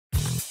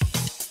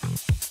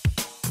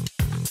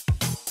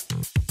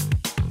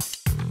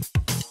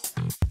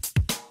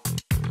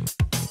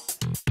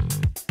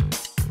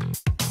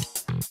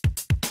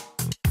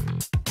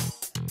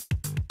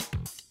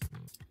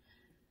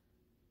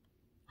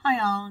Hi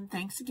all, and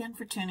thanks again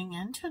for tuning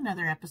in to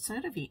another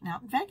episode of Eatin'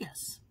 Out in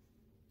Vegas.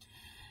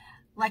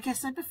 Like I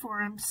said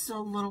before, I'm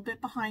still a little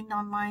bit behind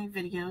on my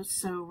videos,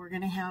 so we're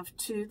going to have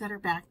two that are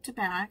back to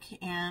back,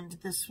 and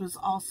this was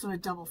also a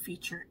double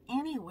feature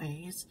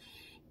anyways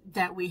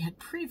that we had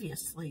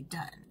previously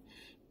done.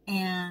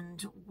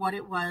 And what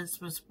it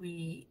was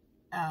we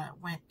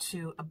went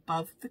to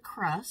Above the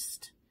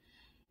Crust,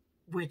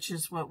 which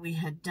is what we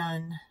had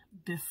done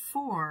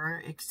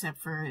before,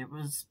 except for it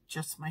was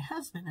just my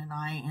husband and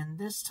I, and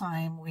this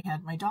time we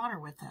had my daughter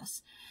with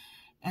us.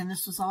 And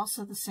this was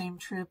also the same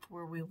trip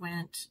where we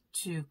went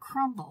to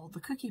Crumble, the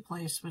cookie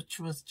place, which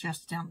was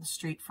just down the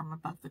street from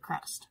Above the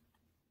Crust.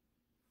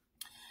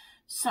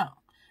 So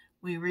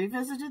we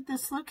revisited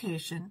this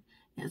location.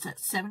 It's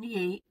at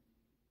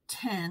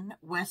 7810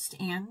 West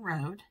Ann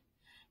Road.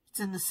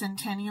 It's in the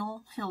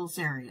Centennial Hills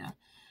area.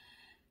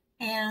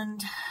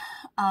 And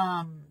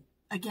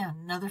again,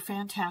 another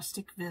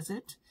fantastic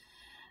visit.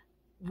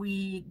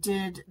 We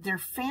did their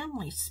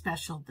family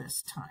special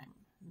this time.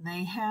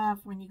 They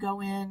have, when you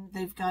go in,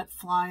 they've got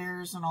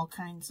flyers and all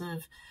kinds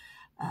of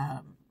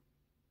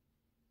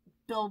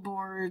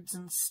billboards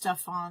and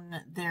stuff on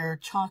their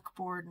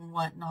chalkboard and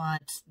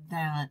whatnot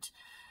that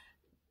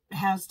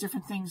has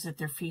different things that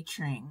they're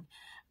featuring.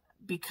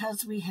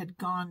 Because we had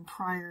gone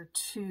prior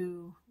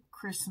to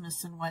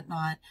Christmas and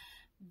whatnot,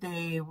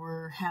 they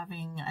were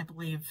having, I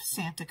believe,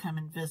 Santa come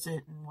and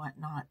visit and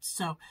whatnot.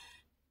 So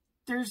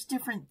there's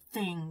different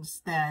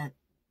things that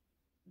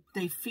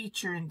they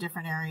feature in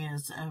different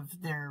areas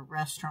of their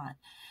restaurant.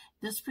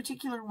 This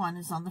particular one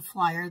is on the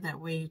flyer that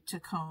we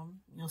took home.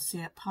 You'll see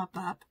it pop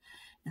up,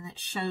 and it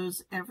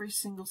shows every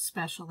single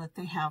special that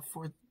they have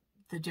for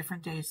the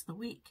different days of the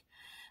week.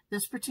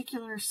 This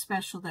particular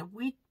special that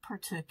we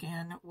partook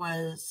in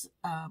was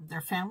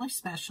their family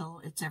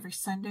special. It's every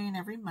Sunday and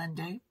every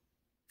Monday.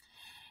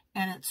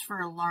 And it's for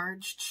a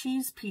large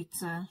cheese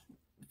pizza.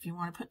 If you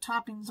want to put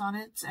toppings on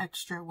it, it's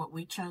extra. What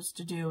we chose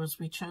to do is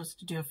we chose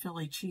to do a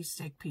Philly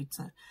cheesesteak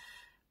pizza,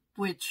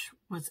 which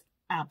was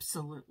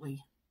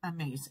absolutely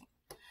amazing.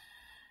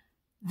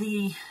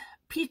 The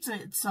pizza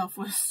itself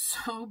was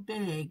so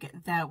big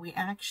that we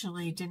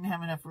actually didn't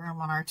have enough room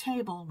on our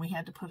table, and we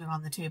had to put it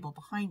on the table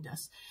behind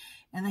us.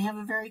 And they have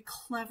a very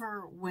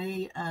clever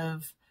way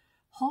of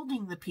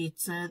holding the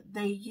pizza.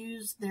 They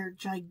use their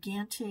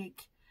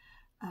gigantic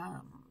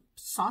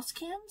sauce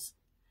cans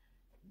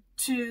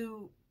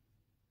to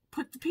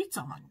put the pizza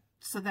on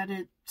so that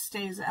it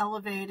stays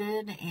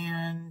elevated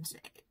and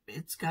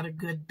it's got a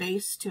good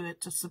base to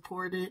it to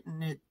support it.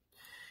 And it,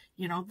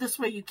 you know, this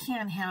way you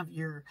can have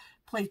your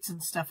plates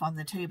and stuff on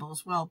the table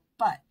as well.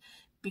 But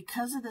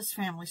because of this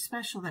family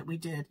special that we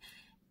did,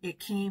 it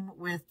came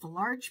with the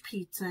large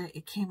pizza.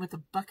 It came with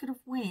a bucket of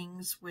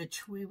wings,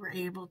 which we were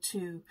able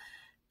to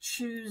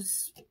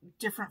choose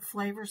different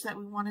flavors that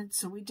we wanted.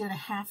 So we did a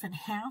half and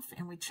half,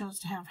 and we chose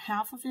to have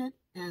half of it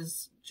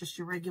as just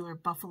your regular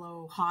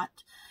buffalo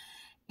hot,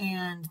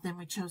 and then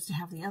we chose to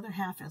have the other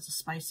half as a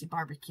spicy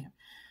barbecue.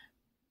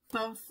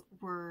 Both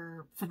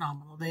were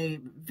phenomenal. They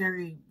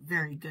very,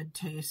 very good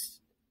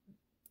taste.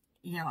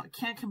 You know, I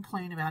can't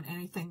complain about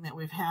anything that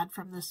we've had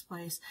from this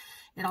place.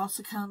 It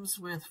also comes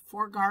with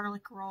 4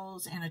 garlic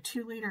rolls and a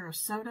 2 liter of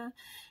soda.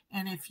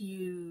 And if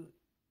you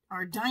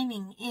are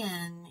dining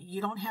in,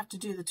 you don't have to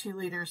do the 2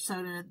 liter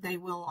soda. They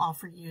will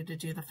offer you to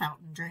do the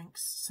fountain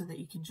drinks so that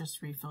you can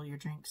just refill your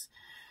drinks.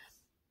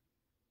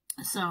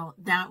 So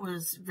that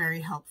was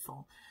very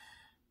helpful.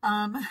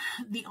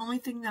 The only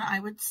thing that I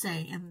would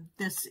say, and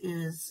this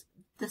is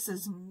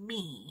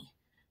me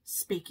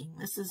speaking,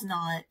 this is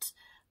not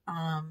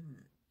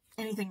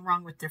anything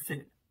wrong with their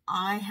food.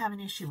 I have an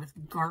issue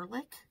with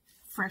garlic,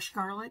 fresh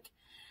garlic,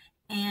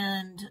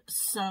 and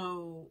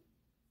so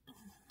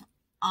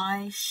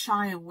I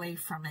shy away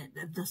from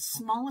it. The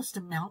smallest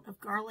amount of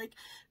garlic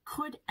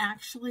could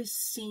actually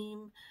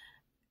seem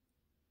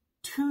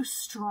too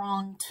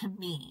strong to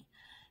me.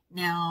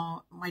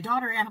 Now, my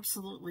daughter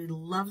absolutely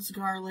loves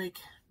garlic.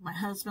 My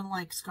husband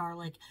likes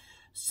garlic.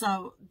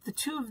 So the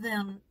two of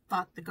them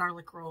thought the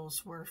garlic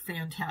rolls were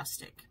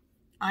fantastic.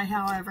 I,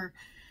 however,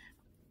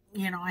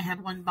 you know, I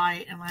had one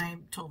bite and I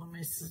told him,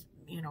 I said,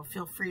 you know,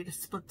 feel free to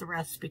split the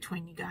rest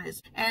between you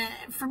guys.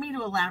 And for me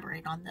to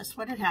elaborate on this,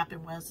 what had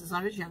happened was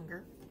I was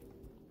younger,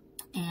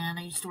 and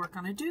I used to work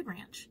on a dude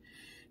ranch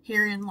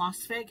here in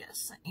Las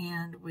Vegas,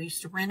 and we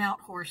used to rent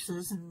out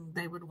horses, and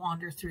they would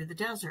wander through the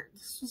desert.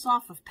 This was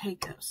off of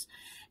Pecos,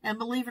 and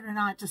believe it or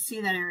not, to see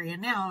that area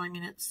now, I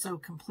mean, it's so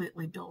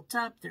completely built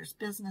up. There's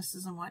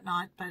businesses and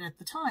whatnot, but at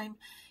the time,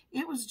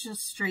 it was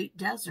just straight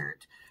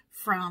desert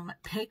from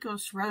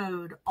Pecos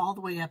Road all the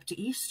way up to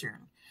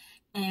Eastern,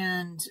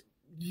 and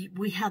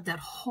we had that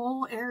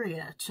whole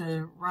area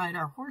to ride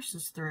our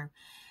horses through.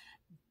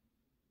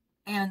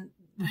 And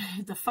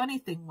the funny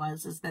thing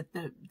is that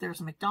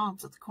there's a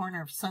McDonald's at the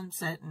corner of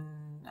Sunset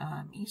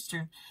and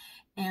Eastern,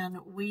 and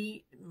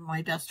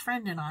my best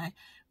friend and I,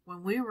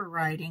 when we were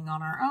riding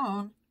on our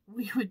own,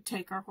 we would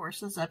take our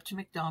horses up to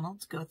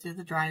McDonald's, go through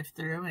the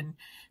drive-thru, and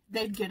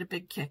they'd get a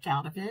big kick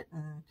out of it,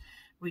 and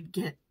we'd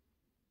get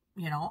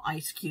you know,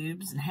 ice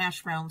cubes and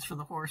hash browns for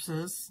the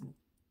horses.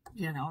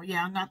 You know,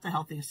 yeah, not the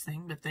healthiest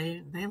thing, but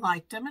they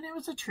liked them, and it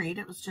was a treat.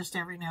 It was just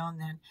every now and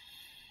then.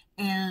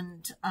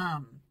 And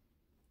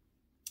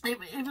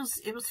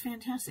it was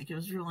fantastic. It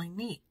was really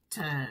neat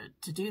to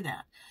do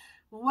that.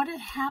 Well, what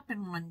had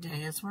happened one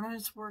day is when I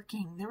was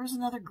working, there was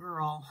another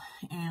girl,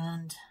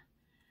 and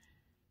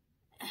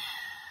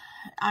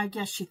I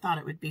guess she thought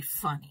it would be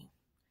funny.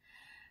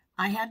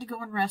 I had to go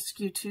and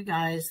rescue two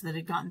guys that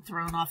had gotten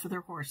thrown off of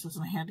their horses,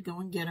 and I had to go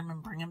and get them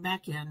and bring them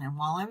back in. And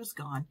while I was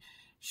gone,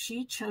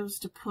 she chose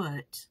to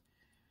put,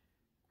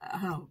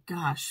 oh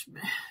gosh,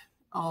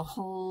 a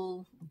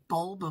whole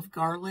bulb of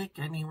garlic.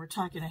 I mean, we're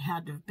talking, it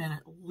had to have been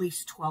at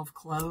least 12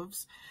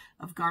 cloves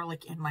of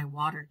garlic in my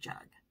water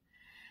jug.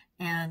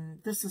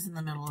 And this is in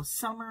the middle of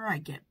summer. I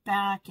get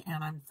back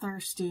and I'm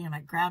thirsty, and I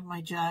grab my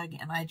jug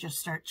and I just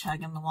start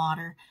chugging the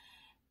water.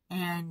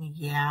 And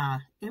yeah,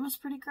 it was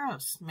pretty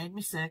gross. Made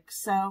me sick.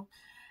 So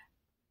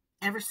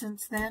ever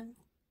since then,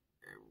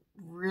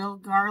 real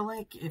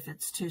garlic, if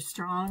it's too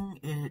strong,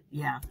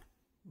 yeah,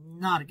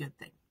 not a good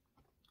thing.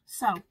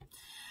 So,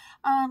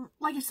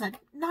 like I said,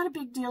 not a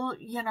big deal.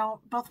 You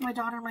know, both my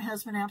daughter and my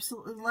husband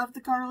absolutely love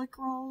the garlic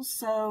rolls.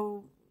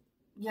 So,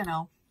 you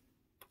know,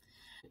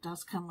 it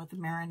does come with the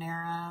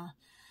marinara.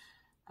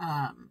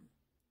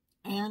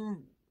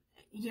 And,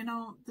 you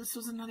know, this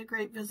was another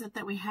great visit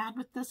that we had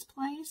with this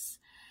place.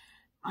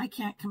 I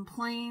can't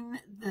complain.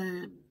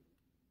 The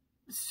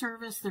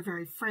service, they're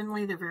very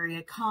friendly. They're very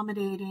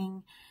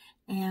accommodating.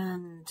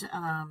 And,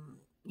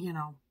 you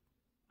know,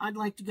 I'd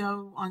like to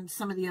go on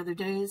some of the other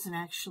days and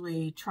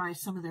actually try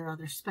some of their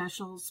other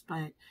specials,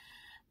 but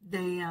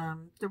they're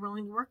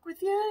willing to work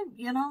with you.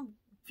 You know,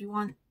 if you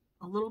want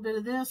a little bit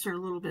of this or a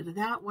little bit of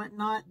that,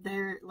 whatnot,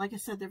 they're, like I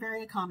said, they're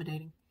very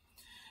accommodating.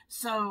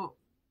 So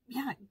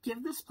yeah,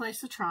 give this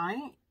place a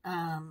try.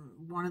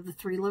 One of the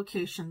 3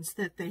 locations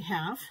that they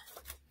have,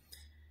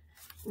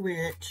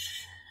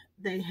 which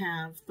they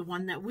have, the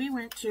one that we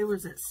went to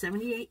was at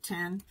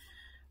 7810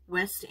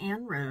 West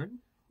Ann Road.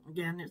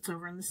 Again, it's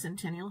over in the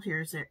Centennial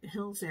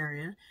Hills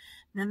area.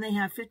 Then they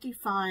have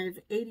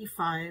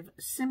 5585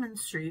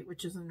 Simmons Street,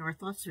 which is in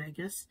North Las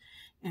Vegas.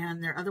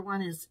 And their other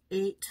one is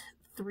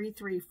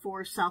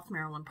 8334 South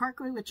Maryland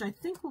Parkway, which I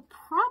think will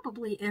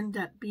probably end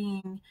up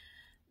being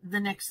the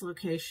next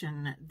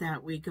location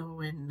that we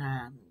go and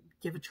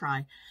give a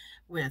try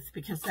with,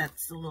 because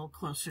that's a little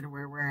closer to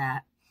where we're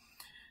at.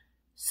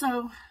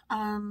 So,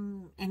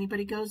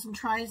 anybody goes and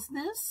tries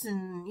this,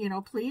 and, you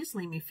know, please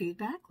leave me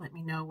feedback. Let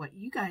me know what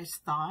you guys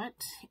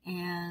thought.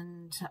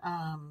 And,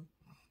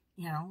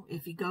 you know,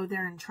 if you go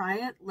there and try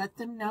it, let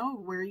them know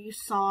where you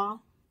saw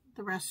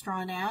the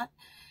restaurant at.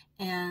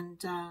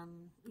 And,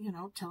 you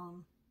know, tell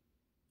them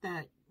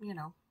that, you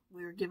know,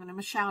 we were giving them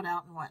a shout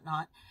out and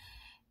whatnot.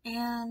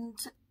 And,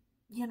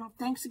 you know,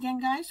 thanks again,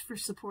 guys, for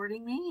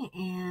supporting me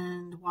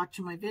and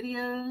watching my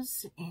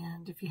videos.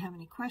 And if you have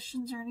any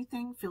questions or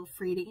anything, feel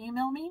free to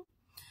email me.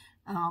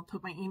 I'll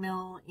put my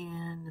email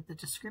in the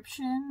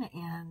description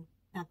and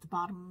at the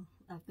bottom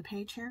of the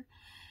page here.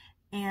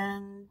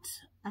 And,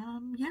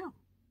 yeah,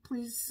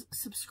 please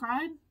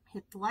subscribe,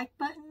 hit the like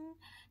button.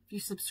 If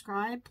you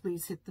subscribe,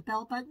 please hit the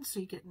bell button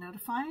so you get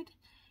notified.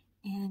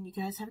 And you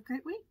guys have a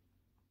great week.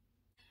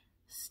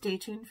 Stay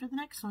tuned for the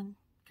next one,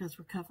 because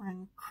we're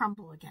covering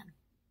crumble again.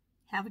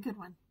 Have a good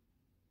one.